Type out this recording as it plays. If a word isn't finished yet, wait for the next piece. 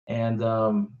And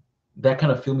that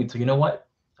kind of fueled me to, you know what,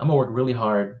 I'm gonna work really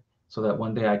hard so that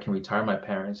one day I can retire my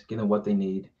parents, give them what they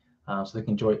need, so they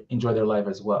can enjoy their life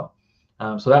as well.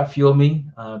 So that fueled me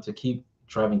to keep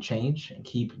driving change and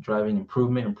keep driving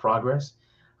improvement and progress.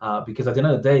 Because at the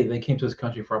end of the day, they came to this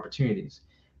country for opportunities.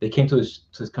 They came to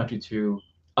this country to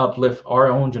uplift our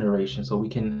own generation, so we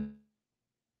can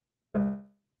have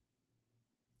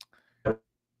a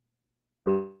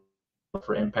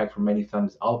for impact for many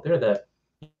families out there that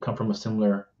come from a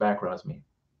similar background as me.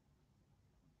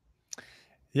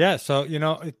 Yeah, so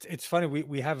it's funny,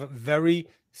 we have a very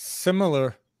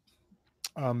similar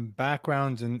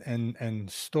backgrounds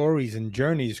and stories and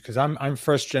journeys, because I'm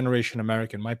first generation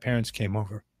American. My parents came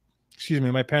over. Excuse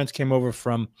me, my parents came over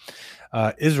from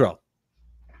Israel.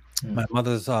 Mm. My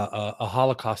mother's a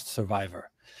Holocaust survivor,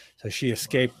 so she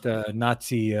escaped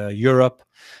Nazi Europe,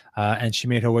 and she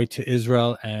made her way to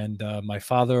Israel. And my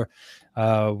father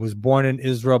was born in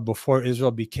Israel before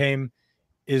Israel became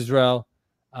Israel.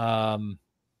 Um,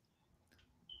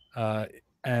 uh,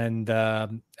 and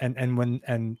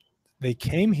they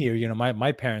came here,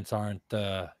 my parents aren't,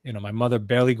 my mother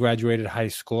barely graduated high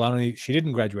school. I don't even, she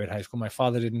didn't graduate high school. My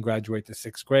father didn't graduate the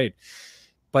sixth grade,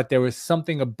 but there was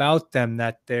something about them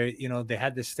that they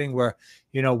had this thing where,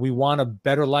 we want a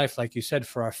better life, like you said,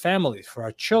 for our families, for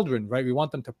our children, right? We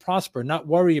want them to prosper, not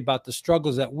worry about the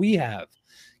struggles that we have,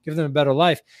 give them a better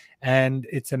life. And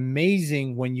it's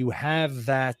amazing when you have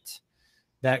that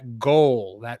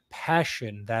goal, that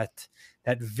passion, that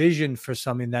vision for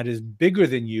something that is bigger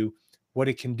than you, what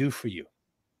it can do for you,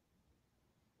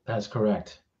 That's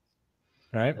correct.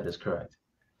 right? That is correct.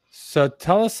 So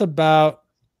tell us about,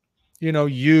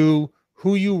 you,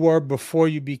 who you were before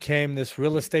you became this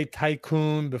real estate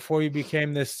tycoon, before you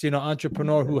became this,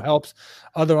 entrepreneur who helps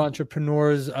other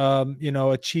entrepreneurs,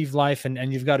 achieve life,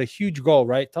 and you've got a huge goal,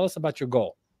 right? Tell us about your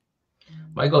goal.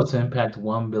 My goal is to impact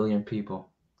 1 billion people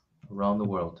around the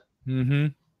world. Mm-hmm.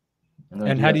 I'm going to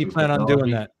And do how do that you through plan on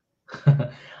doing technology.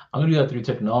 that? I'm going to do that through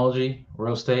technology,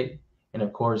 real estate, and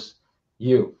of course,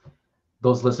 you,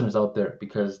 those listeners out there,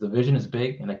 because the vision is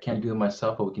big and I can't do it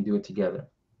myself, but we can do it together.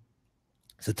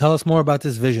 So tell us more about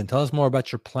this vision. Tell us more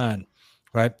about your plan,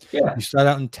 right? Yeah. You start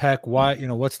out in tech. Why,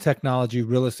 what's technology,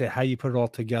 real estate, how you put it all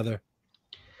together.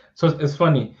 So it's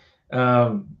funny.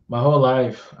 My whole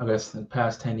life, I guess, in the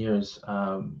past 10 years,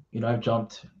 I've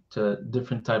jumped to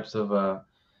different types of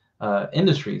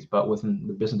industries, but within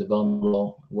the business development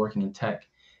role, working in tech.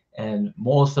 And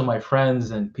most of my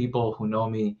friends and people who know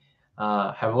me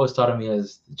have always thought of me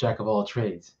as the jack of all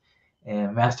trades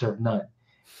and master of none.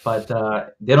 But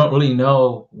they don't really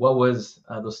know what was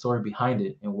the story behind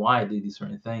it and why I did these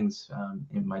certain things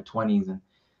in my 20s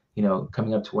and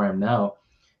coming up to where I'm now.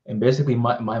 And basically,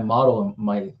 my model,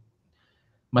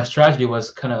 my strategy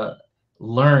was kind of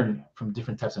learn from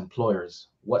different types of employers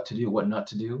what to do, what not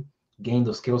to do, gain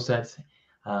those skill sets,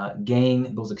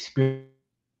 gain those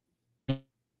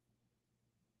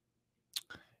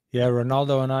Yeah,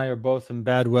 Ronaldo and I are both in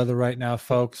bad weather right now,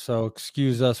 folks. So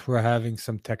excuse us. We're having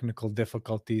some technical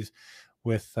difficulties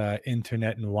with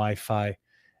internet and Wi Fi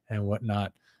and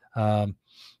whatnot. Um,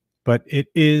 but it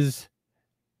is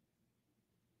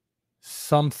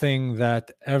something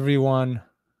that everyone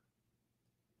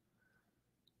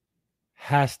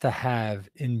has to have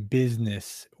in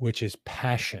business, which is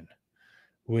passion,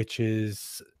 which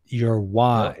is your Yep.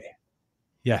 why.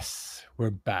 Yes, we're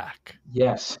back.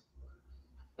 Yes.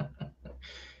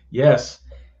 Yes.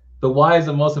 The why is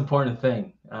the most important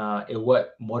thing. It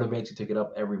what motivates you to get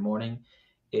up every morning.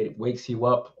 It wakes you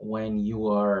up when you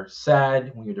are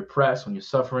sad, when you're depressed, when you're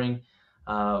suffering.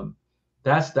 Um,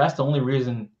 that's the only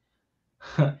reason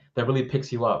that really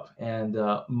picks you up. And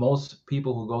most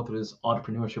people who go through this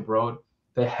entrepreneurship road,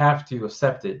 they have to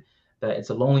accept it that it's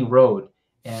a lonely road,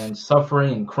 and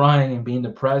suffering and crying and being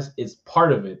depressed is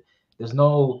part of it. There's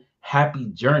no happy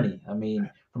journey. I mean,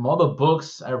 from all the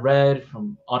books I read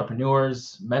from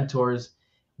entrepreneurs, mentors,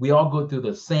 we all go through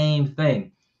the same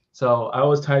thing. So I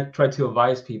always try to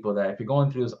advise people that if you're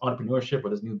going through this entrepreneurship or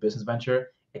this new business venture,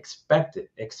 expect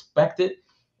it,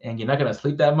 and you're not gonna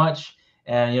sleep that much.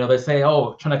 And they say,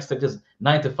 oh, trying to stick this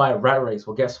 9 to 5 rat race.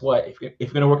 Well, guess what? If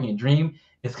you're gonna work in your dream,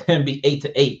 it's gonna be 8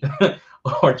 to 8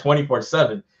 or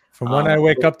 24/7. From when I Um,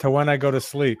 wake up to when I go to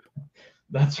sleep.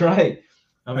 that's right.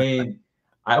 I mean,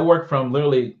 I work from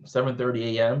literally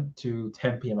 7:30 a.m. to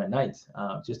 10 p.m. at night,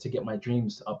 just to get my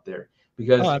dreams up there, Oh,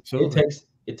 because it absolutely. takes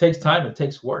it takes time, it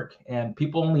takes work, and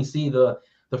people only see the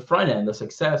front end, the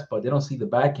success, but they don't see the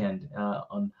back end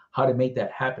on how to make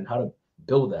that happen, how to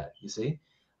build that. You see,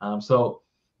 so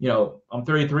I'm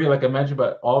 33, like I mentioned,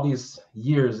 but all these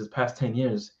years, this past 10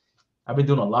 years, I've been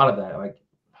doing a lot of that, like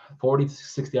 40 to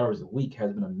 60 hours a week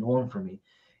has been a norm for me.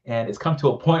 And it's come to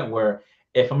a point where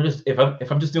if I'm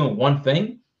just doing one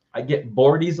thing, I get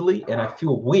bored easily and I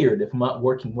feel weird if I'm not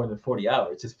working more than 40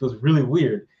 hours. It just feels really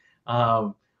weird.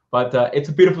 But it's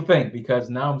a beautiful thing because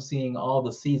now I'm seeing all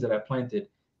the seeds that I planted,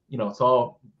 it's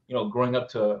all, growing up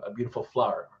to a beautiful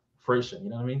flower, fruition, you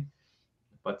know what I mean?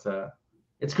 But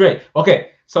it's great.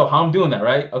 Okay, so how I'm doing that,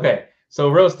 right? Okay, so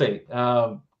real estate.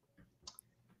 I'm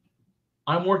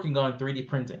working on 3D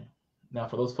printing. Now,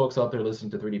 for those folks out there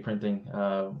listening to 3D printing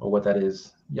or what that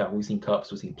is, yeah, we've seen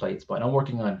cups, we've seen plates, but I'm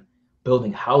working on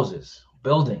building houses,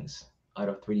 buildings out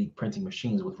of 3D printing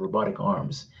machines with robotic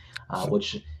arms,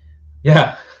 which,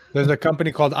 yeah. There's a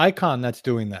company called Icon that's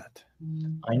doing that.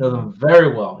 I know them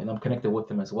very well, and I'm connected with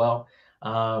them as well.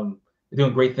 They're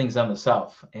doing great things down the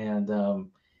South. And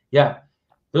yeah,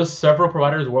 there's several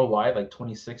providers worldwide, like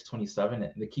 26, 27,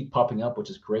 and they keep popping up, which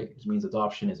is great, which means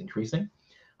adoption is increasing.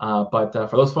 But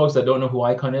for those folks that don't know who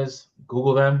Icon is,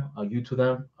 Google them, YouTube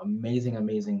them. Amazing,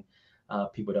 amazing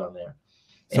people down there.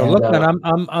 So look, man,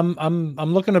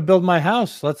 I'm looking to build my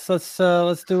house. Let's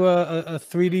do a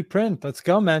 3D print. Let's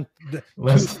go, man.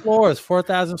 2 floors,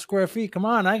 4,000 square feet. Come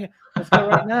on, let's go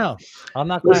right now. I'll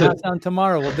knock my house down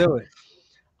tomorrow. We'll do it.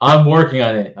 I'm working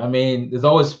on it. I mean, there's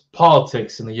always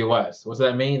politics in the U.S. What's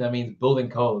that mean? That means building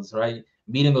codes, right?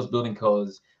 Meeting those building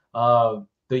codes. The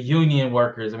union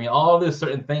workers. I mean, all these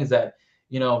certain things that,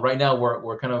 right now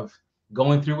we're kind of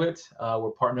going through it.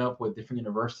 We're partnering up with different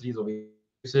universities over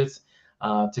Massachusetts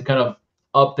to kind of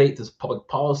update this public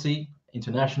policy,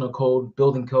 international code,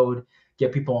 building code,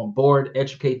 get people on board,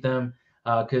 educate them.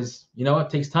 Because, it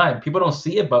takes time. People don't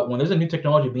see it, but when there's a new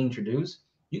technology being introduced,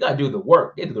 you got to do the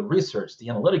work. You got to do the research, the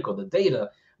analytical, the data,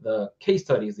 the case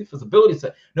studies, the feasibility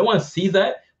study. No one sees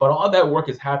that, but all that work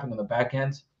is happening on the back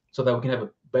end so that we can have a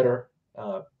better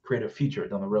creative future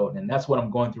down the road. And that's what I'm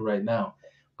going through right now.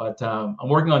 But I'm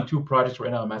working on 2 projects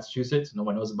right now in Massachusetts. No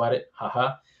one knows about it.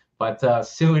 Haha. But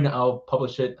soon I'll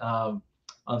publish it on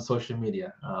social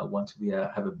media once we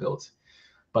have it built.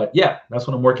 But yeah, that's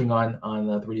what I'm working on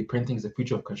 3D printing is the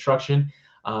future of construction.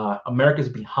 America's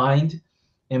behind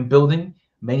in building.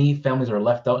 Many families are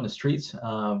left out in the streets.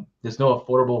 There's no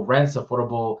affordable rents,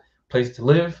 affordable place to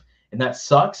live, and that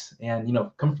sucks. And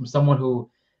coming from someone who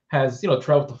has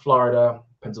traveled to Florida,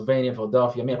 Pennsylvania,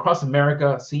 Philadelphia, I mean across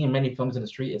America, seeing many films in the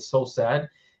street is so sad.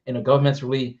 And the government's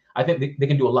really, I think they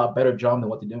can do a lot better job than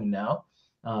what they're doing now.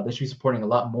 They should be supporting a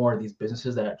lot more of these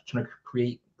businesses that are trying to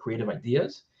create creative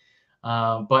ideas.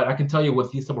 But I can tell you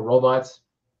with these type of robots,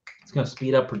 it's going to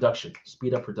speed up production.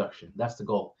 That's the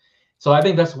goal. So I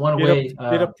think that's one way.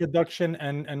 Speed up production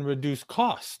and reduce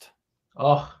cost.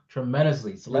 Oh,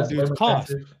 tremendously. It's less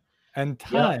cost and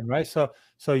time, right?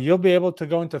 So you'll be able to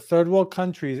go into third world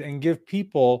countries and give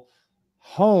people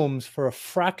homes for a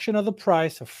fraction of the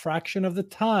price, a fraction of the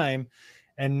time,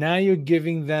 and now you're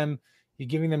giving them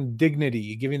dignity,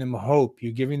 you're giving them hope,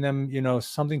 you're giving them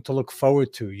something to look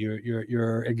forward to.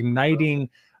 You're igniting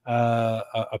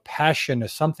a passion or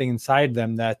something inside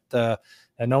them that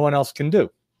no one else can do.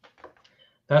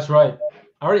 That's right.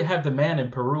 I already have demand in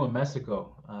Peru and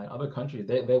Mexico, other countries.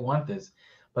 They want this,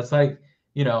 but it's like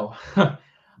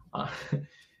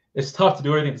it's tough to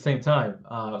do everything at the same time.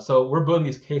 So we're building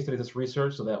these case studies, this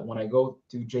research, so that when I go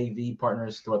to JV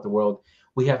partners throughout the world,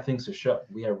 we have things to show.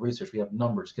 We have research, we have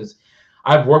numbers. Because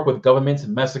I've worked with governments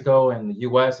in Mexico and the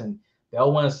U.S., and they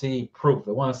all want to see proof.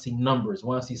 They want to see numbers,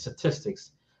 want to see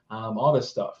statistics, all this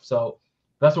stuff. So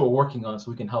that's what we're working on,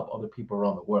 so we can help other people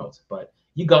around the world. But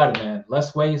you got it, man.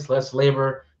 Less waste, less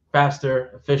labor,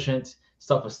 faster, efficient,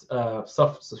 I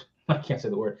can't say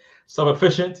the word,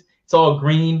 self-efficient. It's all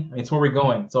green. It's where we're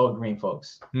going. It's all green,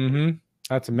 folks. Mm-hmm.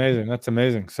 That's amazing. That's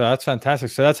amazing. So that's fantastic.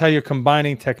 So that's how you're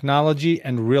combining technology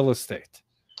and real estate.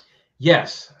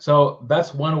 Yes. So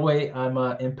that's one way I'm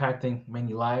impacting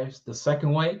many lives. The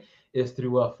second way is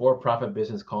through a for-profit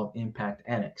business called Impact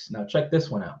Annex. Now, check this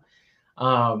one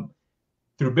out.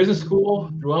 Through business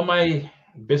school, through all my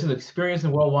business experience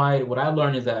and worldwide, what I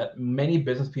learned is that many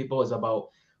business people is about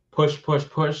push,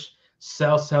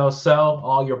 sell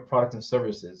all your products and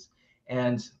services,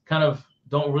 and kind of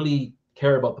don't really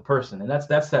care about the person. And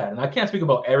that's sad. And I can't speak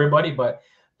about everybody, but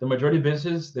the majority of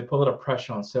businesses, they put a lot of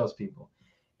pressure on salespeople.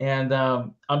 And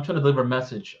I'm trying to deliver a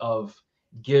message of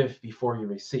give before you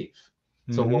receive.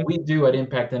 So what we do at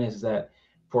Impact Annex is that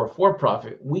for a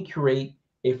for-profit, we create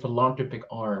a philanthropic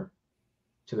arm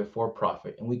to the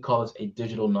for-profit, and we call this a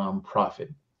digital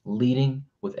nonprofit, leading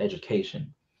with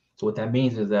education. So what that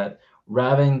means is that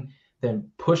rather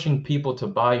than pushing people to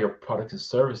buy your products and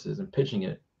services and pitching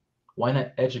it, why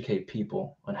not educate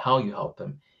people on how you help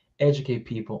them, educate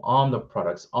people on the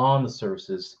products, on the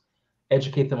services,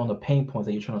 educate them on the pain points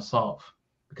that you're trying to solve.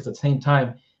 Because at the same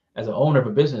time, as an owner of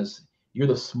a business, you're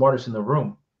the smartest in the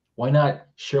room. Why not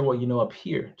share what you know up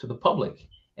here to the public?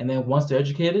 And then once they're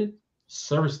educated,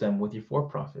 service them with your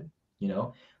for-profit, you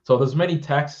know? So there's many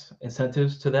tax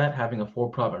incentives to that, having a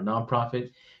for-profit or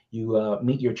nonprofit. You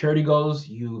meet your charity goals,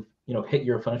 you know, hit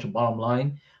your financial bottom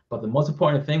line. But the most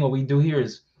important thing, what we do here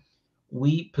is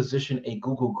we position a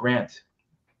Google grant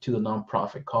to the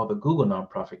nonprofit called the Google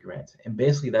Nonprofit Grant. And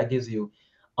basically that gives you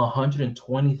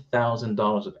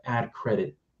 $120,000 of ad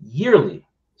credit yearly.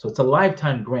 So it's a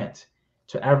lifetime grant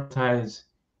to advertise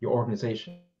your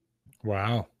organization.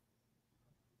 Wow.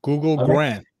 Google I mean,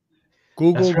 Grant.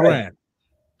 Google that's right. Grant.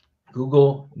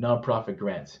 Google Nonprofit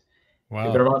Grant.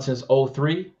 They've been Wow. around since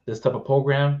 '03, this type of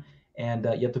program. And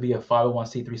you have to be a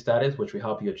 501c3 status, which we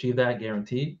help you achieve that,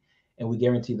 guaranteed. And we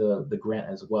guarantee the grant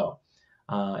as well.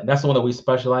 And that's the one that we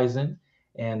specialize in.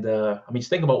 And I mean, just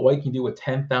think about what you can do with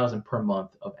 10,000 per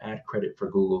month of ad credit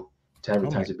for Google to Oh my,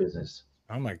 advertise your business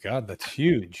oh my God, that's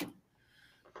huge.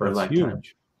 for a That's lifetime.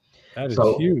 huge. That is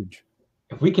So huge.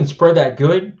 if we can spread that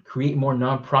good, create more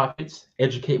nonprofits,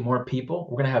 educate more people,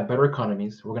 we're going to have better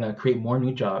economies. We're going to create more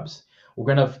new jobs.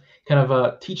 We're going to kind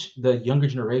of teach the younger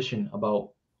generation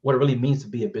about what it really means to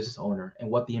be a business owner and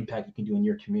what the impact you can do in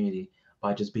your community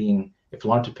by just being a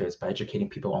philanthropist, by educating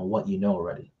people on what you know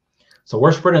already. So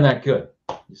we're spreading that good.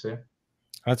 You see?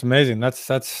 That's amazing. That's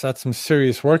some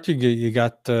serious work you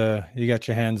got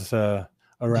your hands around,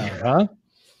 huh?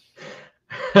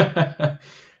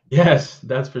 Yes,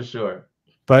 that's for sure.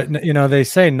 But you know, they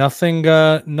say nothing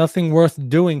worth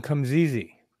doing comes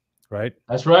easy, right?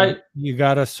 That's right. You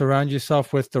got to surround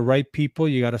yourself with the right people.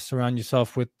 You got to surround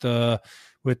yourself with the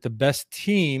best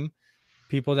team,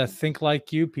 people that think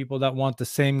like you, people that want the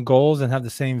same goals and have the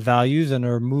same values and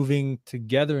are moving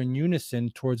together in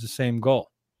unison towards the same goal.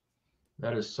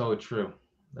 That is so true.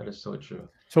 That is so true.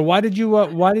 So why did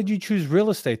you choose real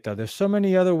estate though? There's so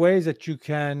many other ways that you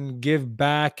can give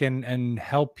back and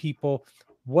help people.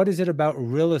 What is it about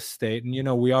real estate? And you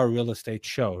know, we are a real estate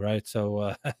show, right?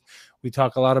 So we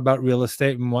talk a lot about real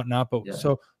estate and whatnot. But Yeah.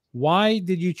 so why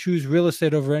did you choose real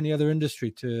estate over any other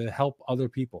industry to help other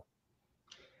people?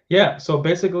 Yeah. So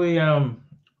basically,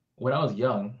 when I was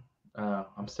young,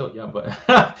 I'm still young, but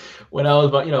when I was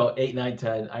about, 8, 9,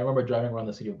 10, I remember driving around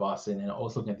the city of Boston and I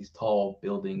was looking at these tall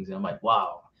buildings and I'm like,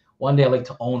 wow, one day I'd like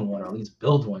to own one or at least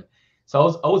build one. So I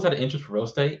was always had an interest for real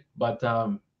estate, but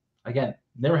again,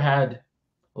 never had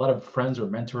a lot of friends or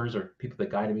mentors or people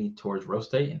that guided me towards real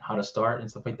estate and how to start and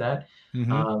stuff like that.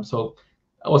 Mm-hmm. So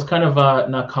I was kind of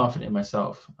not confident in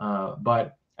myself,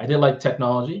 but I did like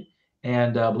technology.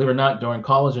 And believe it or not, during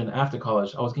college and after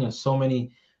college, I was getting so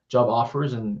many job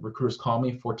offers and recruiters call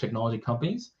me for technology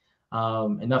companies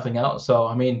and nothing else. So,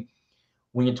 I mean,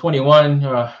 when you're 21,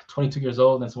 22 years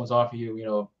old, and someone's offering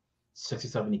you, 60,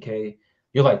 70K,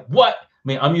 you're like, what? I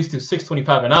mean, I'm used to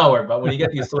 625 an hour, but when you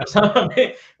get these sorts of,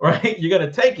 right, you got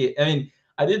to take it. I mean,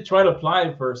 I did try to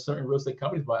apply for certain real estate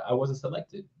companies, but I wasn't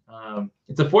selected.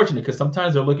 It's unfortunate because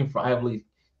sometimes they're looking for Ivy League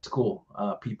school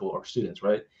people or students,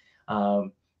 right?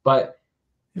 But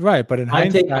Right, but in I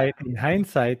take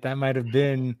hindsight, that might have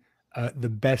been the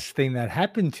best thing that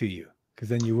happened to you, because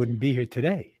then you wouldn't be here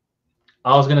today.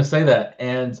 I was gonna say that,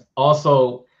 and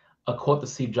also a quote that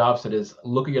Steve Jobs said is,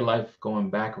 "Look at your life going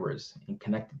backwards and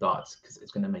connect the dots because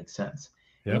it's gonna make sense."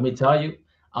 And let Yep, me tell you,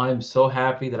 I'm so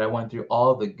happy that I went through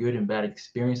all the good and bad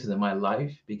experiences in my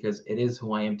life because it is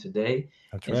who I am today.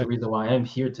 that's And it's the right. reason why I am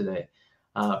here today.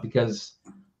 Because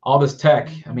all this tech,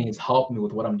 I mean, it's helped me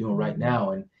with what I'm doing right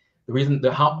now. And the reason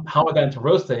how I got into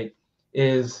real estate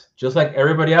is just like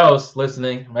everybody else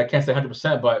listening. I can't say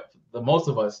 100%, but the most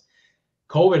of us,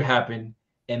 COVID happened,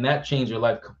 and that changed your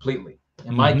life completely.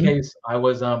 In my Mm-hmm. case, I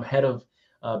was head of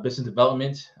business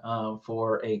development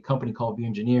for a company called View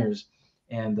Engineers,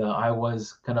 and I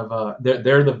was kind of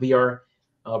they're the VR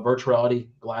virtual reality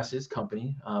glasses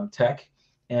company, tech,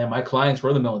 and my clients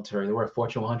were the military. They were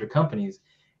Fortune 100 companies,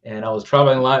 and I was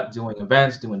traveling a lot, doing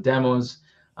events, doing demos,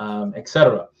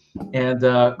 etc. And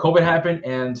COVID happened,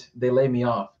 and they laid me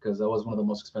off because I was one of the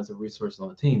most expensive resources on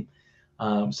the team.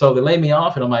 So they laid me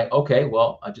off, and I'm like, okay,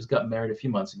 well, I just got married a few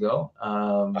months ago.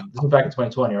 This was back in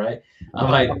 2020, right? I'm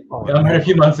like, got married a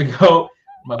few months ago.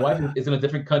 My wife is in a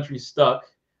different country, stuck.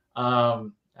 I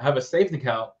have a safety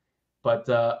account, but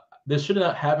this should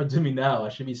not happen to me now. I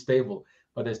should be stable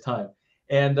by this time.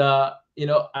 And I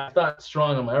thought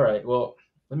strong. I'm like, all right, well,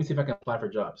 let me see if I can apply for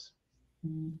jobs.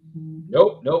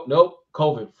 Nope, nope, nope.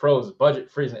 COVID froze,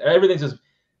 budget freezing. Everything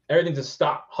just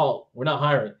stopped, halt. We're not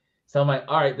hiring. So I'm like,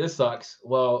 all right, this sucks.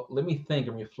 Well, let me think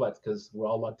and reflect because we're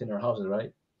all locked in our houses,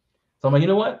 right? So I'm like, you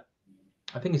know what?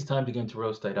 I think it's time to get into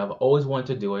real estate. I've always wanted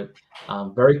to do it.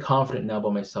 I'm very confident now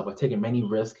about myself. I've taken many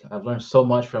risks. I've learned so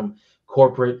much from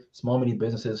corporate, small, mini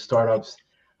businesses, startups.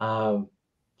 Um,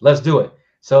 let's do it.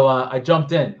 So I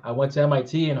jumped in. I went to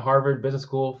MIT and Harvard Business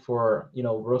School for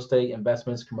real estate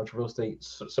investments, commercial real estate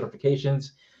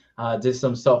certifications. Did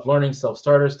some self-learning,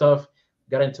 self-starter stuff.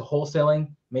 Got into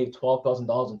wholesaling. Made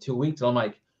 $12,000 in 2 weeks. And I'm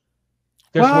like,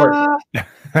 this works.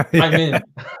 I'm in.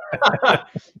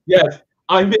 Yes,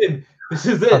 I'm in. This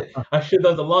is it. I should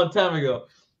have done it a long time ago.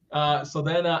 So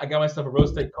then I got myself a real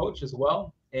estate coach as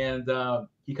well, and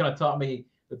he kind of taught me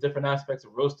the different aspects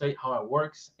of real estate, how it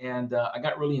works, and I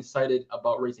got really excited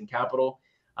about raising capital.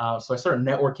 So I started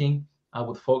networking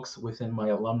with folks within my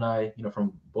alumni,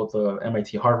 from both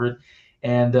MIT, Harvard,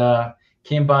 and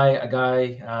came by a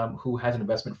guy who has an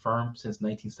investment firm since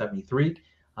 1973.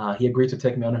 He agreed to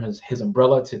take me under his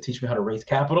umbrella to teach me how to raise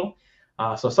capital.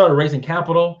 So I started raising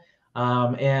capital.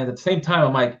 And at the same time,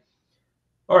 I'm like,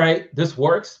 all right, this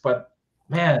works, but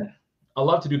man, I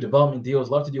love to do development deals,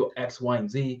 love to do X, Y, and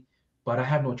Z, but I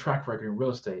have no track record in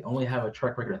real estate. I only have a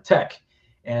track record in tech.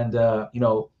 And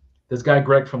this guy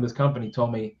Greg from this company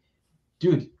told me,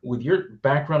 dude, with your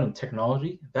background in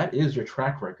technology, that is your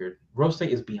track record. Real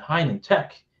estate is behind in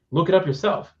tech. Look it up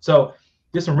yourself. So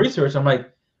did some research. I'm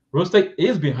like, real estate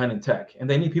is behind in tech, and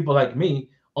they need people like me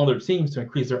on their teams to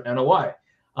increase their NOI.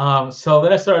 So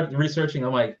then I started researching.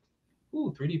 I'm like,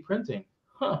 ooh, 3D printing,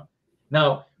 huh?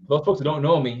 Now, those folks who don't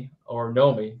know me or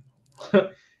know me,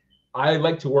 I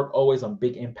like to work always on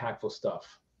big, impactful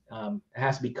stuff. It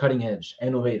has to be cutting edge,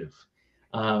 innovative.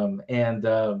 And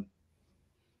I'm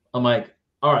like,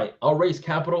 all right, I'll raise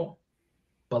capital,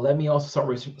 but let me also start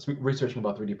researching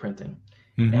about 3D printing.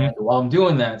 Mm-hmm. And while I'm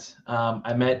doing that,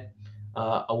 I met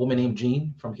a woman named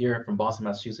Jean from Boston,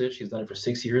 Massachusetts. She's done it for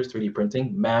 6 years, 3D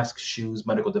printing, masks, shoes,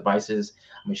 medical devices.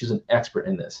 I mean, she's an expert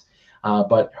in this.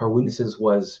 But her weaknesses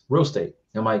was real estate.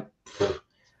 I'm like,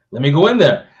 let me go in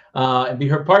there and be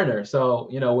her partner. So,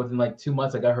 within like 2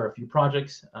 months, I got her a few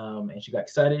projects, and she got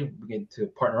excited. We get to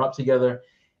partner up together.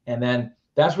 And then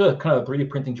that's where the kind of the 3D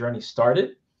printing journey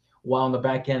started. While on the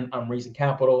back end, I'm raising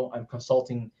capital. I'm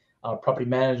consulting property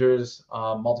managers,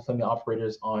 multifamily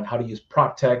operators on how to use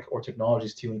prop tech or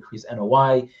technologies to increase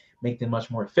NOI, make them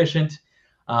much more efficient.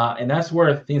 And that's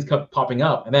where things kept popping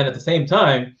up. And then at the same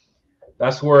time,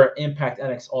 that's where Impact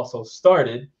NX also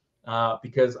started,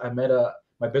 because I met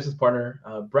my business partner,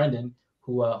 Brendan,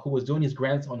 who was doing his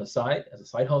grants on the side as a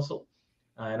side hustle.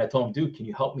 And I told him, dude, can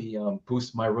you help me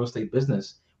boost my real estate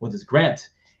business with this grant?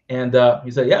 And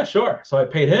he said, yeah, sure. So I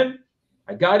paid him.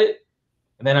 I got it.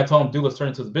 And then I told him, dude, let's turn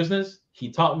into the business.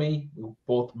 He taught me. We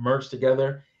both merged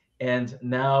together. And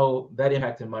now that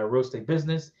impacted my real estate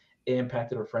business. It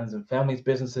impacted our friends and families'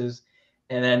 businesses.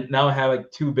 And then now I have like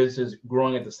 2 businesses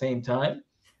growing at the same time.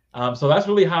 So that's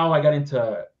really how I got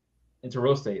into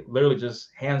real estate. Literally just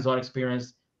hands-on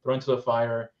experience, thrown into the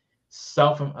fire,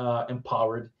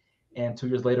 self-empowered. And 2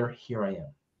 years later, here I am.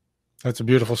 That's a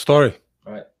beautiful story.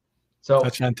 Right. So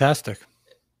that's fantastic.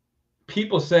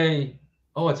 People say,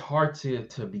 oh, it's hard to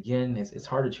begin. It's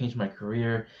hard to change my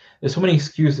career. There's so many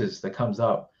excuses that comes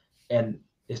up. And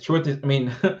it's true. I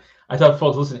mean, I tell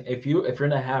folks, listen, if you're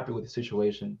not happy with the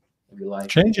situation of your life,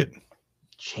 change it.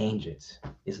 Change it.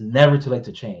 It's never too late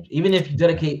to change. Even if you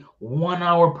dedicate 1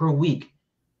 hour per week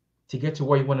to get to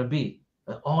where you want to be,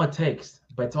 that's all it takes.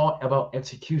 But it's all about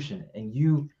execution and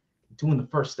you doing the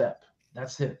first step.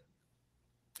 That's it.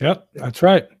 Yep, that's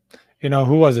right.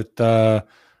 Who was it?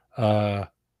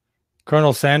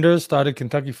 Colonel Sanders started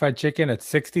Kentucky Fried Chicken at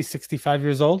 65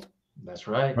 years old. That's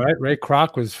right. Right. Ray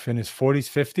Kroc was in his 40s,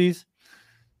 50s.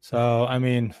 So, I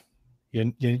mean,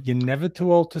 you're never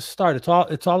too old to start. It's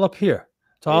all up here.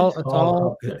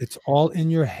 It's all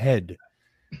in your head.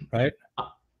 Right.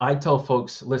 I tell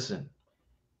folks, listen,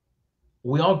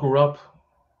 we all grew up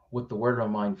with the word of our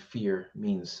mind, fear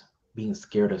means being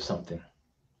scared of something.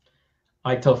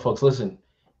 I tell folks, listen,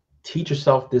 teach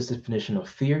yourself this definition of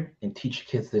fear and teach your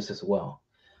kids this as well.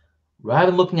 Rather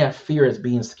than looking at fear as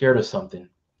being scared of something,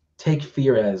 take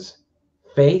fear as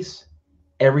face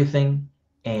everything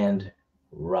and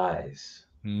rise.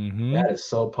 Mm-hmm. That is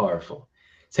so powerful.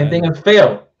 Same thing as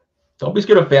fail. Don't be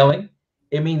scared of failing.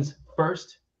 It means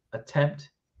first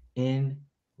attempt in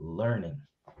learning.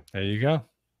 There you go.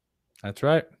 That's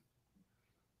right.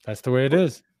 That's the way it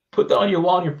is. Put that on your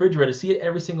wall in your refrigerator. See it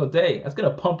every single day. That's going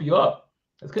to pump you up.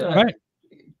 That's going to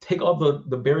take all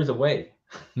the barriers away.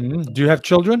 Mm-hmm. Do you have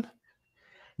children?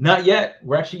 Not yet.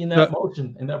 We're actually in that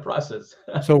motion, in that process.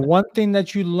 So one thing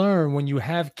that you learn when you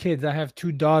have kids, I have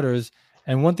 2 daughters,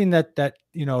 and one thing that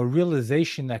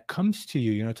realization that comes to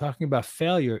you, talking about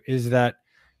failure, is that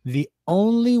the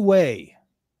only way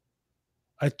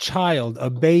a child, a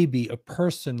baby, a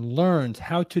person learns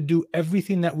how to do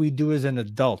everything that we do as an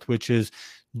adult, which is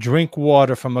drink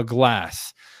water from a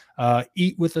glass,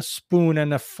 eat with a spoon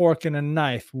and a fork and a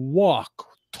knife, walk,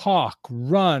 talk,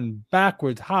 run,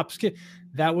 backwards, hop, skip.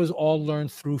 That was all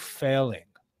learned through failing.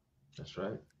 That's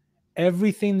right.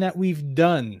 Everything that we've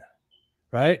done,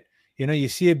 right? You know, you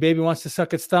see a baby wants to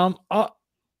suck its thumb. Oh,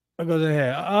 it goes in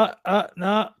here.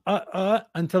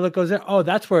 Until it goes in. Oh,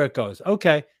 that's where it goes.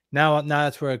 Okay. Now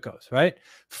that's where it goes, right?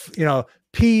 You know,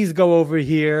 peas go over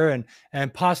here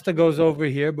and pasta goes over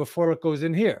here before it goes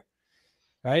in here,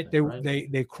 right?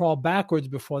 They crawl backwards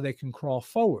before they can crawl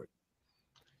forward.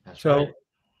 That's so right.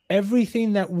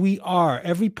 Everything that we are,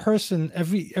 every person,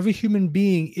 every human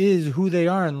being is who they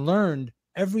are and learned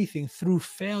everything through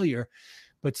failure.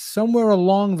 But somewhere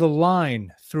along the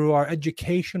line, through our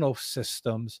educational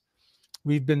systems,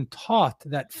 we've been taught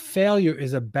that failure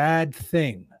is a bad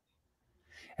thing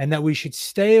and that we should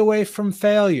stay away from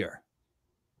failure,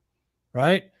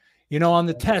 right? You know, on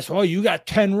the test, oh, you got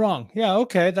 10 wrong. Yeah,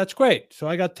 okay, that's great. So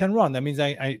I got 10 wrong. That means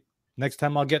I next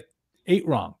time I'll get 8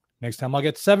 wrong. Next time I'll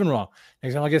get 7 wrong.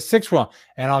 Next time I'll get 6 wrong.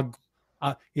 And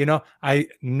I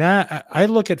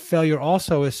look at failure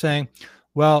also as saying,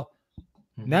 well,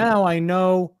 now I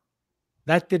know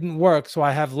that didn't work, so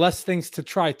I have less things to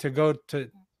try to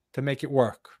make it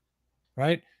work,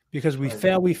 right? Because we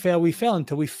fail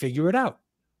until we figure it out.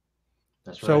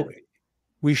 That's right. So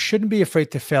we shouldn't be afraid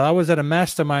to fail. I was at a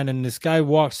mastermind, and this guy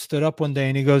stood up one day,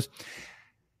 and he goes,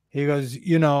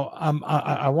 you know,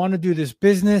 I want to do this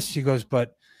business. He goes,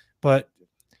 but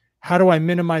how do I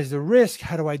minimize the risk?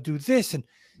 How do I do this? And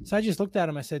so I just looked at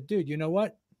him. I said, dude, you know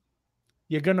what?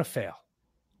 You're gonna fail.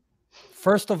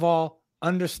 First of all,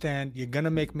 understand you're going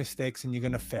to make mistakes and you're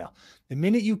going to fail. The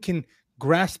minute you can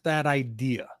grasp that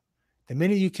idea, the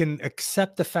minute you can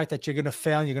accept the fact that you're going to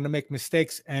fail and you're going to make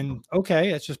mistakes and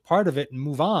okay, that's just part of it and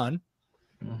move on,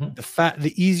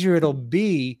 the easier it'll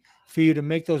be for you to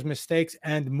make those mistakes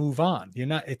and move on.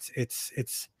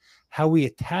 It's how we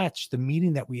attach the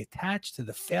meaning that we attach to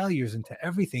the failures and to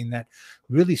everything that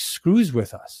really screws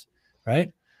with us,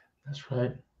 right? That's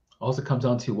right. Also comes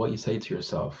down to what you say to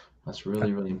yourself. That's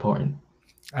really, really important.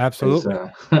 Absolutely.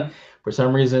 For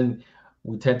some reason,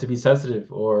 we tend to be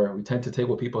sensitive, or we tend to take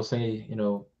what people say, you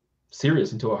know,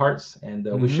 serious into our hearts, and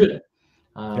we shouldn't.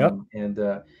 And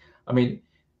I mean,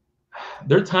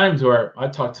 there are times where I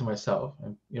talk to myself,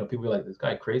 and you know, people are like, "This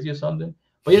guy crazy or something."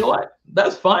 But you know what?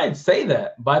 That's fine. Say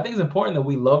that. But I think it's important that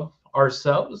we love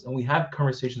ourselves and we have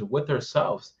conversations with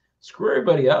ourselves. Screw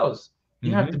everybody else.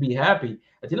 You have to be happy.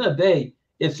 At the end of the day,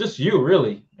 it's just you,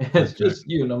 really. It's just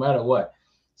you, no matter what.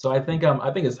 So I think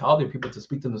it's healthy for people to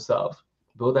speak to themselves,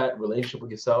 build that relationship with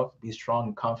yourself, be strong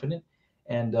and confident,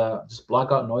 and just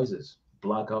block out noises.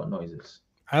 Block out noises.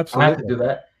 Absolutely. I have to do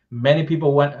that. Many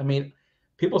people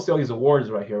people see all these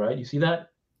awards right here, right? You see that?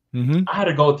 I had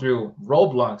to go through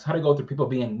roadblocks. I had to go through people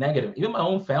being negative. Even my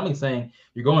own family saying,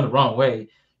 "You're going the wrong way.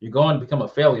 You're going to become a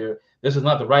failure. This is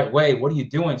not the right way. What are you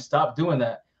doing? Stop doing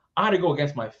that." I had to go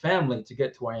against my family to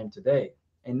get to where I am today.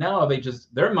 And now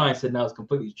their mindset now is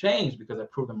completely changed because I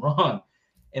proved them wrong,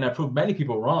 and I proved many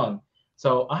people wrong.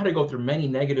 So I had to go through many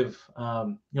negative,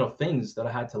 things that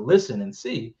I had to listen and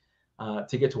see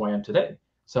to get to where I am today.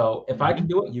 So if I can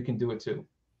do it, you can do it too.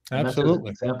 And absolutely.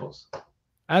 That's examples.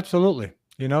 Absolutely.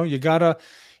 You know, you gotta,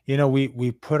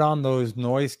 we put on those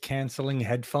noise canceling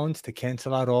headphones to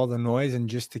cancel out all the noise and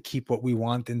just to keep what we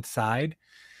want inside.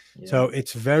 Yeah. So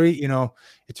it's very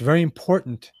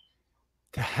important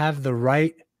to have the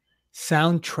right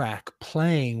soundtrack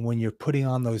playing when you're putting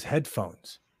on those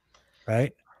headphones,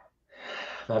 right?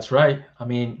 That's right. I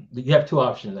mean, you have two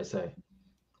options, I say.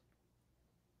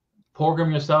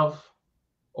 Program yourself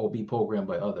or be programmed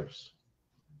by others.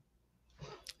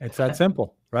 It's that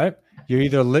simple, right? You're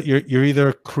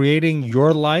either creating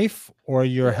your life or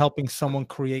you're helping someone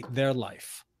create their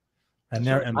life and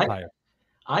their empire.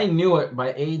 I knew it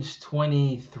by age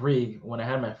 23 when I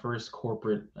had my first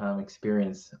corporate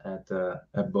experience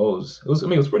at Bose. It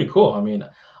was pretty cool. I mean,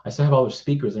 I still have all the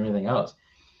speakers and everything else,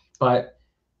 but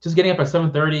just getting up at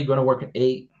 7:30, going to work at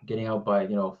 8, getting out by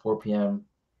 4 p.m.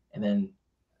 and then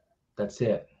that's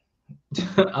it.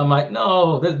 I'm like,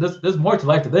 no, there's more to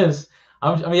life to this.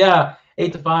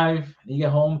 8 to 5, you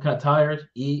get home kind of tired,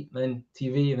 eat, then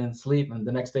TV, and then sleep, and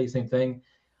the next day same thing.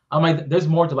 I'm like, there's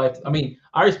more to life. I mean,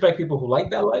 I respect people who like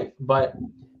that life, but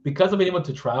because I've been able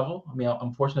to travel, I mean,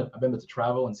 I'm fortunate I've been able to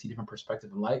travel and see different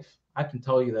perspectives in life. I can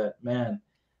tell you that, man,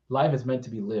 life is meant to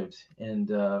be lived.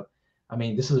 And I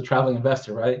mean, this is a traveling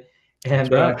investor, right? And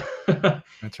that's right.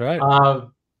 That's right.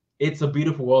 It's a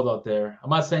beautiful world out there. I'm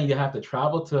not saying you have to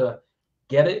travel to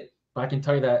get it, but I can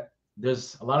tell you that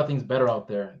there's a lot of things better out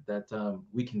there that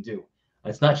we can do.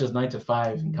 It's not just 9 to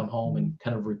 5 and come home and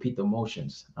kind of repeat the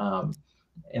motions.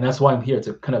 And that's why I'm here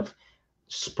to kind of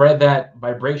spread that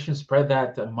vibration, spread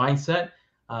that mindset,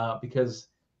 because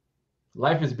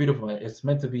life is beautiful. It's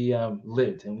meant to be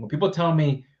lived. And when people tell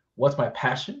me what's my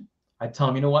passion, I tell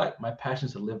them, you know what? My passion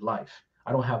is to live life.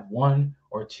 I don't have one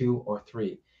or two or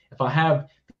three. If I have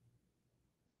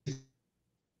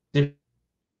Yep,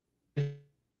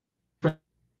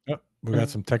 we got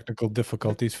some technical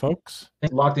difficulties, folks.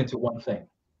 locked into one thing.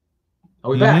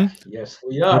 Are we Mhm. back? Yes,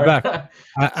 we We're are. back.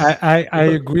 I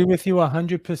agree with you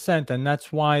 100%, and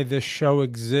that's why this show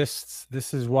exists.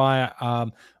 This is why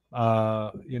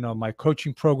my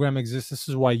coaching program exists. This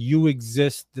is why you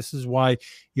exist. This is why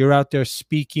you're out there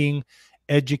speaking,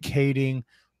 educating,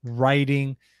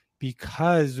 writing,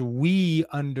 because we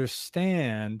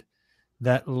understand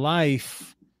that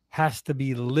life has to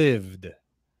be lived.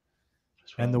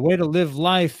 And the way to live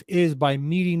life is by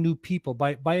meeting new people,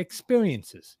 by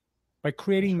experiences, by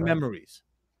creating memories,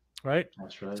 right?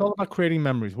 That's right. It's all about creating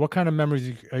memories. What kind of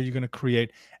memories are you going to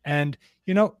create? And,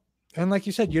 and like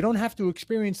you said, you don't have to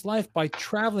experience life by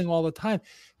traveling all the time.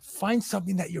 Find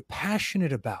something that you're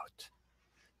passionate about.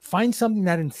 Find something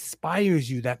that inspires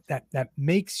you, that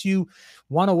makes you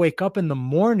want to wake up in the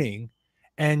morning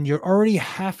and you're already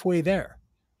halfway there.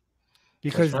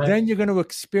 Because then you're going to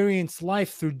experience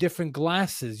life through different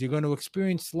glasses. You're going to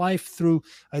experience life through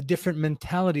a different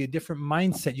mentality, a different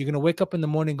mindset. You're going to wake up in the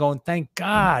morning going, thank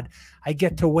God I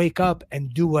get to wake up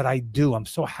and do what I do. I'm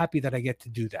so happy that I get to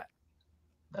do that.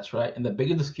 That's right. And the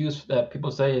biggest excuse that people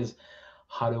say is,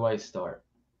 how do I start?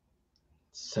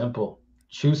 Simple.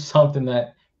 Choose something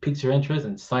that piques your interest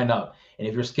and sign up. And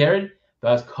if you're scared,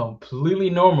 that's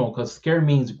completely normal, because scared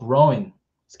means growing.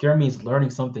 Scared means learning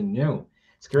something new.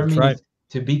 Scared means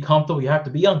to be comfortable, you have to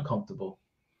be uncomfortable.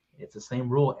 It's the same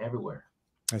rule everywhere.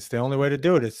 It's the only way to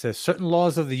do it. It says certain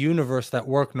laws of the universe that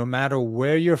work no matter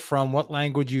where you're from, what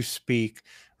language you speak,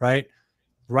 right?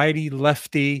 Righty,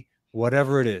 lefty,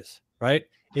 whatever it is, right?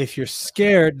 If you're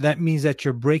scared, that means that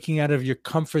you're breaking out of your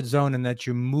comfort zone and that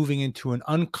you're moving into an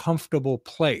uncomfortable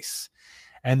place.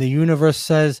 And the universe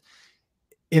says,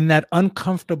 in that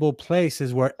uncomfortable place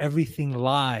is where everything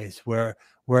lies, where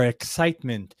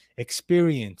excitement,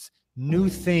 experience, new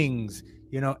things,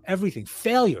 everything,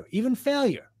 even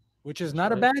failure, which is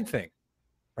not a bad thing,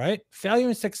 right? Failure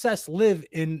and success live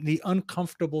in the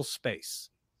uncomfortable space.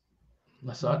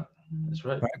 That's right.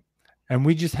 And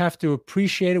we just have to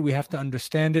appreciate it. We have to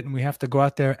understand it, and we have to go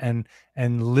out there and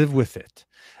live with it.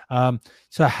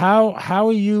 So how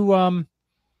are you,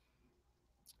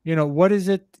 what is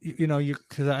it,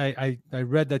 because I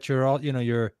read that you're all,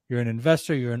 you're an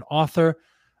investor, you're an author.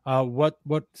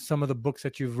 What some of the books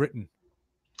that you've written?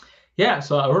 Yeah,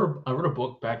 so I wrote a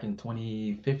book back in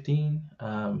 2015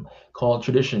 called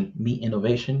Tradition Meet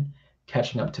Innovation,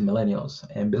 Catching Up to Millennials.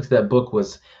 And because that book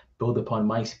was built upon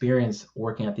my experience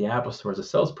working at the Apple Store as a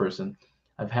salesperson,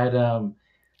 I've had,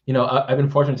 I've been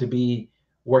fortunate to be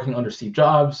working under Steve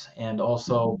Jobs and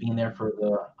also being there for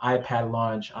the iPad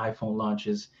launch, iPhone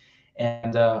launches.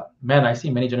 And man, I see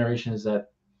many generations that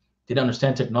didn't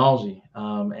understand technology,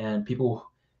 and people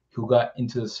who got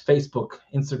into this Facebook,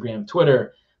 Instagram,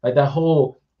 Twitter, like that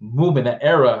whole movement, that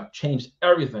era changed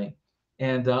everything.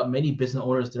 And many business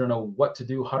owners didn't know what to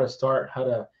do, how to start, how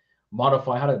to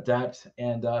modify, how to adapt.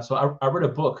 And so I read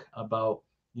a book about,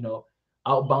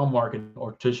 outbound marketing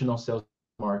or traditional sales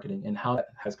marketing, and how that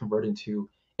has converted into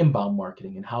inbound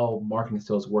marketing, and how marketing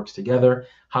sales works together,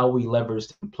 how we leverage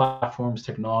platforms,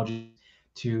 technology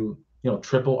to,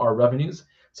 triple our revenues.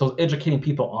 So educating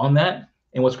people on that.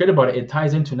 And what's great about it, it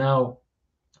ties into now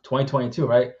 2022,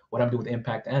 right? What I'm doing with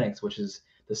Impact Annex, which is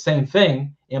the same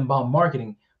thing, inbound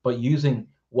marketing, but using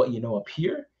what you know up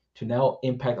here to now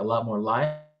impact a lot more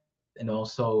lives, and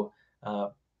also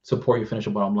support your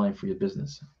financial bottom line for your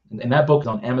business. And that book is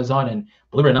on Amazon. And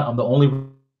believe it or not, I'm the only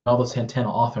Ronaldo Santana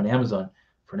author on Amazon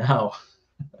for now.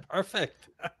 Perfect.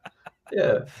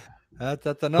 Yeah.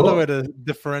 That's another way to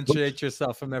differentiate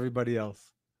yourself from everybody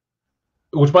else.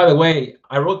 Which, by the way,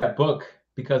 I wrote that book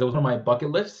because it was one of my bucket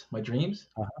lists, my dreams.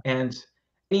 And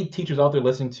any teachers out there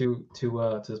listening to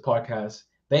this podcast,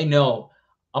 they know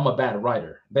I'm a bad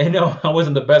writer. They know I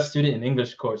wasn't the best student in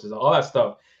English courses, all that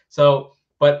stuff. So,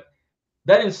 but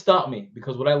that didn't stop me,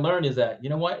 because what I learned is that, you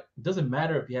know what? It doesn't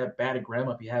matter if you have bad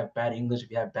grammar, if you have bad English,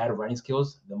 if you have bad writing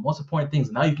skills. The most important thing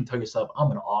is now you can tell yourself,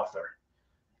 I'm an author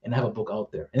and I have a book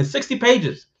out there. And it's 60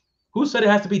 pages. Who said it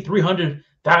has to be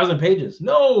 300,000 pages?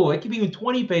 No, it can be even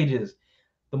 20 pages.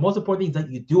 The most important thing is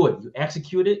that you do it, you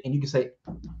execute it, and you can say,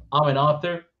 I'm an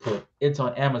author. It's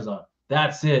on Amazon.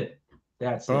 That's it.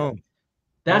 That's it.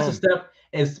 That's a Boom. step.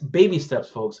 It's baby steps,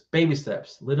 folks. Baby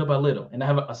steps, little by little. And I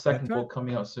have a That's second right. book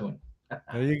coming out soon.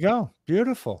 There you go.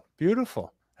 Beautiful.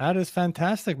 Beautiful. That is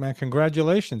fantastic, man.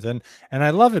 Congratulations. And I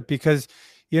love it because,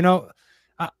 you know,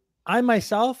 I, I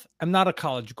myself am not a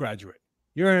college graduate.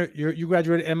 You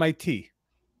graduated MIT.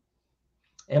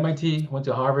 MIT, went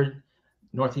to Harvard,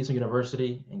 Northeastern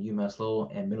University, and UMass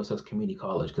Lowell, and Middlesex Community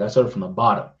College. Because I started from the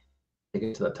bottom to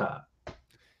get to the top.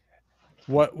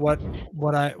 What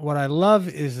I love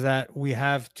is that we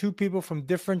have two people from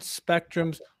different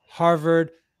spectrums,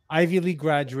 Harvard, Ivy League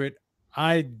graduate.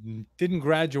 I didn't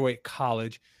graduate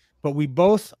college, but we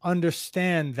both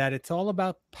understand that it's all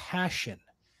about passion.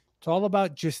 It's all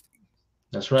about just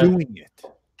That's right. doing it.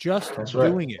 Just That's right.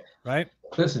 doing it, right?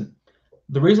 Listen,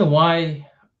 the reason why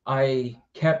I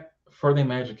kept furthering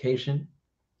my education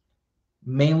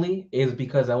mainly is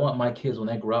because I want my kids when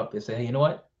they grow up, they say, hey, you know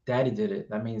what? Daddy did it.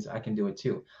 That means I can do it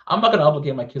too. I'm not going to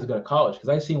obligate my kids to go to college because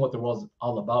I've seen what the world's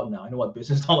all about now. I know what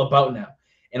business is all about now.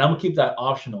 And I'm going to keep that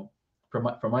optional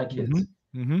for my kids.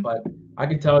 But I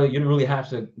can tell you, you don't really have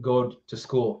to go to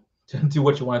school to do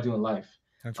what you want to do in life.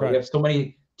 That's We right. have so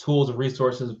many tools and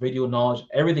resources, video knowledge,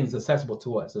 everything's accessible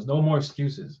to us. There's no more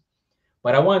excuses.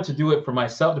 But I wanted to do it for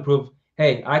myself to prove,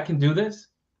 hey, I can do this.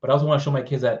 But I also want to show my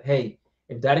kids that, hey,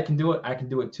 if daddy can do it, I can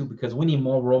do it too, because we need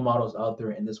more role models out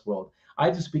there in this world. I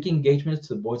do speaking engagements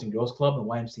to the Boys and Girls Club and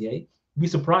YMCA. You'd be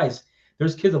surprised.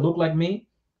 There's kids that look like me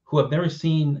who have never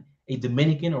seen a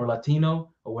Dominican or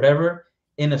Latino or whatever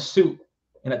in a suit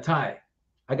and a tie.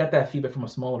 I got that feedback from a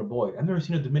smaller boy. I've never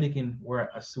seen a Dominican wear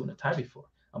a suit and a tie before.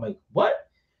 I'm like, what?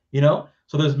 You know?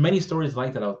 So there's many stories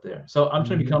like that out there. So I'm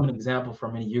trying to become an example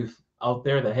for many youth out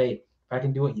there that, hey, if I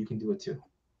can do it, you can do it too.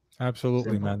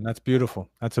 Absolutely, Simple. man. That's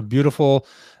beautiful. That's the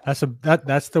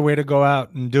way to go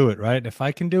out and do it, right? If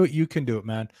I can do it, you can do it,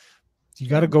 man. You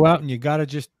got to go out and you got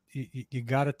to you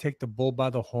got to take the bull by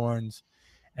the horns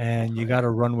and you got to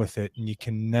run with it, and you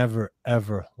can never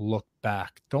ever look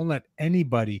back. Don't let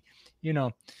anybody, you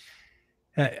know,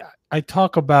 I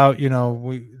talk about,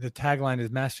 the tagline is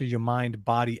master your mind,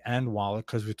 body, and wallet,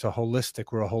 because we're a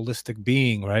holistic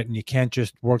being, right? And you can't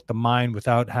just work the mind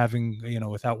without having,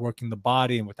 without working the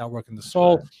body and without working the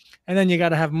soul. Right. And then you got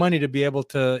to have money to be able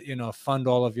to, fund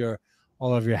all of your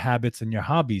habits and your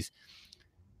hobbies.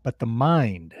 But the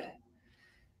mind,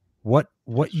 what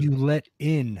you let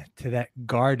in to that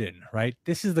garden, right?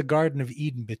 This is the Garden of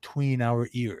Eden between our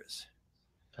ears.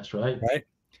 That's right. Right.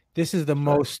 This is the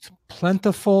most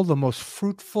plentiful, the most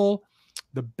fruitful,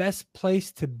 the best place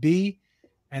to be,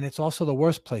 and it's also the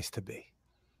worst place to be.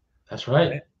 That's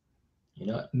right.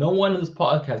 No one in this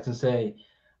podcast can say,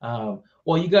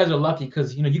 well, you guys are lucky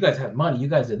because, you guys have money. You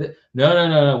guys did it.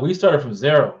 No. We started from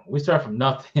zero. We started from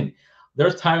nothing.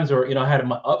 There's times where, I had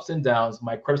my ups and downs.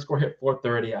 My credit score hit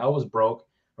 430. I was broke,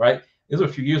 right? This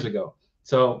was a few years ago.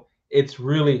 So it's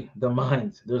really the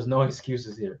mind. There's no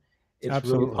excuses here. It's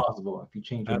Absolutely. Really possible if you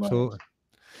change your mind.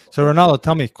 So Ronaldo,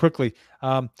 tell me quickly,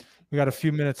 we got a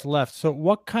few minutes left. So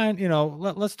what kind,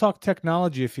 let's talk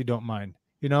technology, if you don't mind,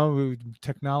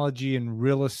 technology and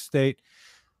real estate.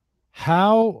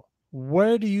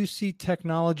 Where do you see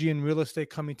technology and real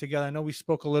estate coming together? I know we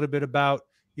spoke a little bit about,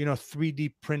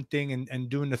 3D printing and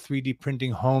doing the 3D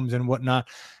printing homes and whatnot.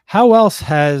 How else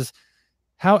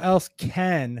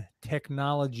can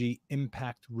technology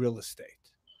impact real estate?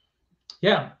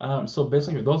 Yeah. So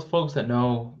basically, those folks that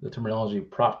know the terminology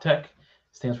prop tech,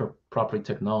 stands for property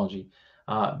technology,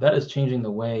 that is changing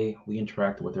the way we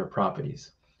interact with our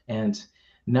properties. And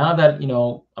now that,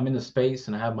 I'm in the space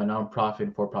and I have my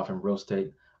nonprofit, for-profit real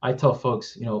estate, I tell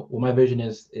folks, what my vision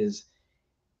is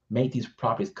make these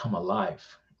properties come alive.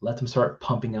 Let them start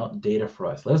pumping out data for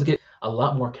us. Let us get a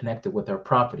lot more connected with our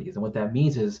properties. And what that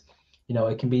means is,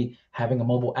 it can be having a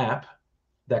mobile app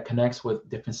that connects with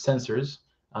different sensors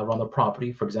around the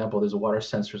property. For example, there's water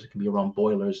sensors that can be around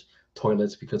boilers,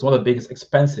 toilets, because one of the biggest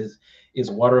expenses is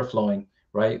water flowing,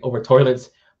 right? Over toilets,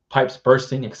 pipes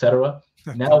bursting, etc.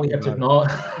 Now we have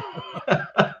technology.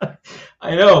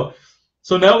 I know.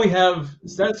 So now we have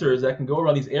sensors that can go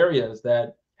around these areas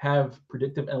that have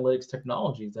predictive analytics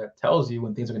technologies that tells you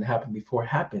when things are going to happen before it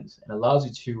happens, and allows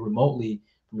you to remotely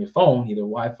from your phone, either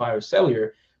Wi-Fi or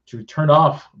cellular, to turn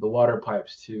off the water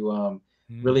pipes, to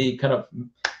really kind of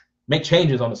make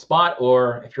changes on the spot,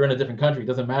 or if you're in a different country, it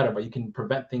doesn't matter, but you can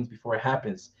prevent things before it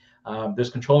happens. There's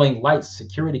controlling lights,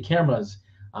 security cameras,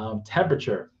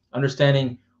 temperature,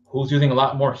 understanding who's using a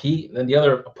lot more heat than the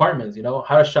other apartments,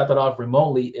 how to shut that off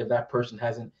remotely if that person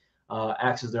hasn't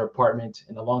accessed their apartment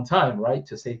in a long time, right,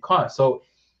 to save costs. So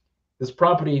this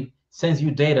property sends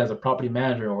you data as a property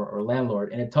manager or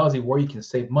landlord, and it tells you where you can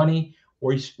save money,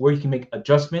 where you can make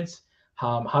adjustments,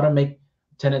 how to make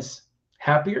tenants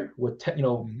happier with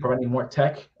providing more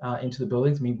tech into the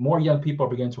buildings. I mean, more young people are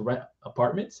beginning to rent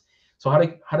apartments. So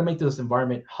how to make this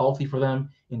environment healthy for them,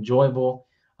 enjoyable,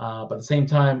 but at the same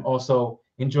time also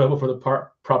enjoyable for the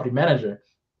property manager.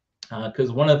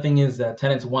 Because one of the things is that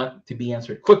tenants want to be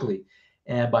answered quickly,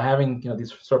 and by having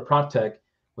these sort of prop tech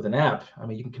with an app, I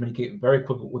mean, you can communicate very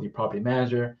quickly with your property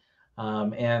manager,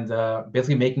 and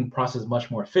basically making process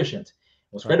much more efficient.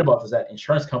 What's great about this is that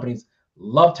insurance companies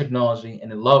love technology,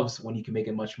 and it loves when you can make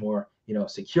it much more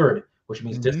secured, which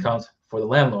means discounts for the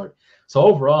landlord. So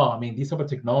overall, I mean, these type of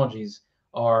technologies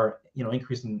are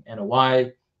increasing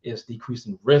NOI, is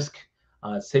decreasing risk,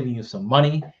 saving you some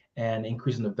money, and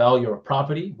increasing the value of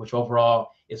property, which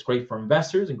overall is great for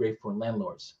investors and great for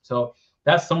landlords. So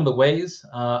that's some of the ways.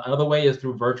 Another way is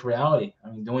through virtual reality.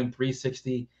 I mean, doing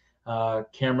 360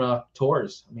 camera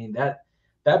tours. I mean, that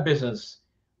business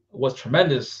was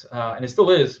tremendous, and it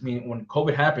still is. I mean, when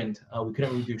COVID happened, we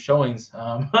couldn't really do showings.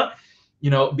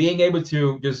 Being able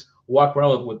to just walk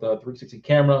around with a 360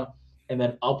 camera and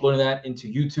then uploading that into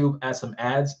YouTube, add some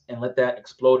ads, and let that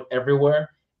explode everywhere,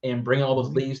 and bring all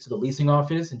those leads to the leasing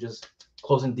office and just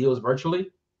closing deals virtually.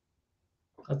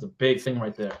 That's a big thing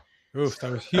right there. Oof,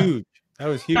 that was huge. That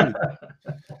was huge.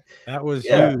 That was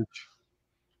huge.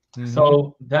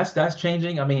 So that's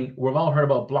changing. I mean, we've all heard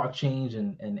about blockchain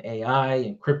and AI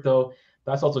and crypto.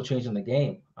 That's also changing the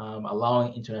game,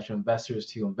 allowing international investors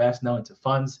to invest now into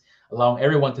funds, allowing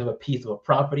everyone to have a piece of a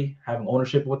property, having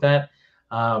ownership with that.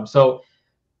 So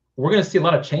we're going to see a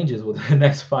lot of changes within the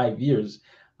next 5 years.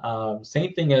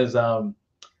 Same thing as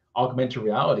augmented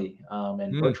reality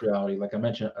and virtual reality. Like I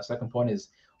mentioned, a second point is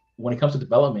when it comes to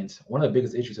development, one of the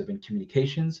biggest issues have been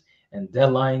communications and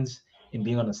deadlines and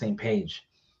being on the same page.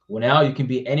 Well, now you can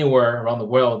be anywhere around the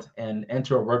world and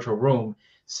enter a virtual room,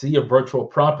 see a virtual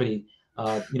property,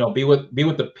 be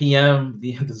with the PM,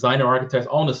 the designer, architects,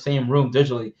 all in the same room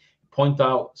digitally, point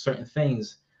out certain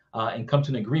things, and come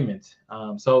to an agreement.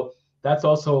 So that's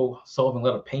also solving a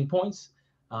lot of pain points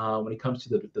when it comes to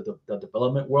the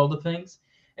development world of things.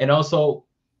 And also,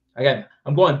 again,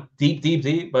 I'm going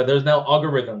deep, but there's now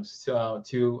algorithms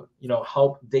to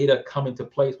help data come into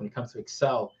place when it comes to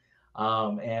Excel.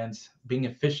 And being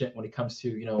efficient when it comes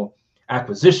to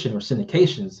acquisition or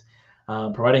syndications,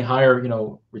 providing higher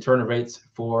return rates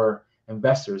for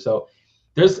investors. So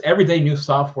there's everyday new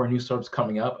software, new services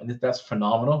coming up, and that's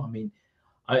phenomenal. I mean,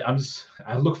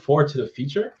 I look forward to the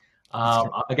future.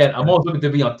 Again, I'm always looking to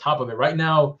be on top of it. Right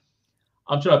now,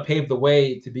 I'm trying to pave the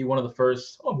way to be one of the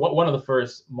first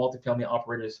multifamily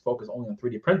operators focused only on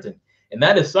 3D printing, and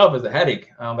that itself is a headache,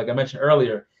 like I mentioned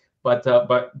earlier. But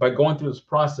by going through this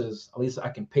process, at least I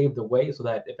can pave the way so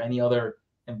that if any other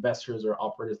investors or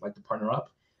operators like to partner up,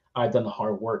 I've done the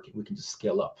hard work. We can just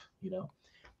scale up,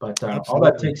 But all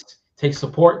that takes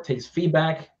support, takes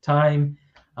feedback, time,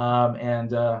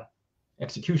 and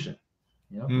execution.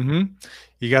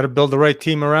 You got to build the right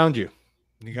team around you.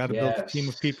 You got to build a team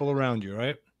of people around you,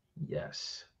 right?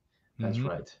 Yes, that's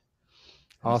right.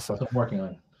 Awesome. That's what I'm working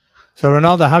on. So,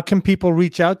 Ronaldo, how can people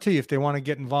reach out to you if they want to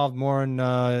get involved more in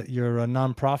your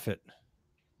nonprofit?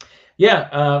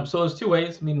 Yeah, so there's two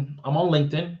ways. I mean, I'm on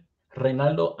LinkedIn,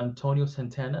 Reynaldo Antonio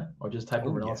Santana, or just type in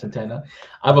Reynaldo Santana.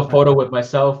 I have a photo with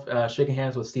myself shaking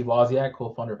hands with Steve Wozniak,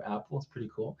 co-founder of Apple. It's pretty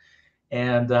cool.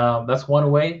 And that's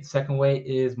one way. Second way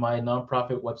is my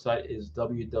nonprofit website is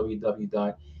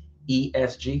www.ESG,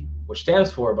 which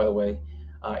stands for, by the way,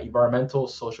 environmental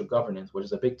social governance, which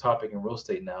is a big topic in real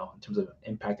estate now in terms of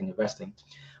impacting investing.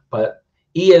 But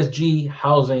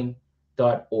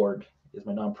ESGhousing.org is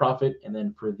my nonprofit. And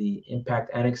then for the Impact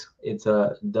Annex, it's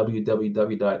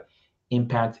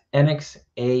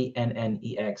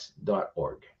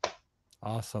www.impactannex.org.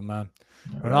 Awesome, man.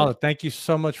 Ronaldo, thank you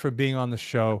so much for being on the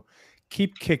show.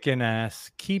 Keep kicking ass.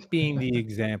 Keep being the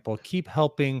example. Keep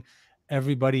helping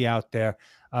everybody out there.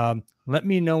 Let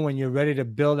me know when you're ready to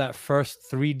build that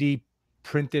first 3D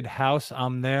printed house.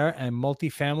 I'm there. And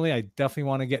multifamily, I definitely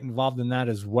want to get involved in that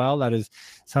as well. That is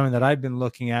something that I've been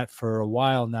looking at for a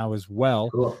while now as well,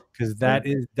 because that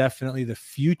is definitely the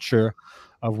future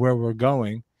of where we're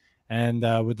going. And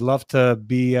would love to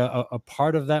be a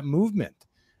part of that movement.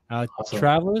 Awesome.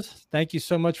 Travelers, thank you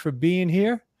so much for being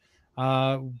here.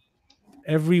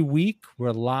 Every week,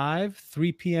 we're live,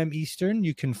 3 p.m. Eastern.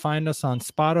 You can find us on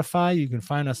Spotify. You can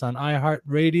find us on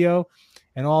iHeartRadio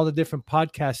and all the different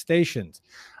podcast stations.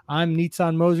 I'm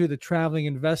Nitsan Moser, the traveling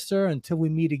investor. Until we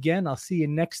meet again, I'll see you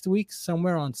next week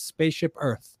somewhere on Spaceship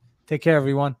Earth. Take care,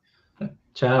 everyone.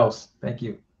 Ciao. Thank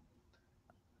you.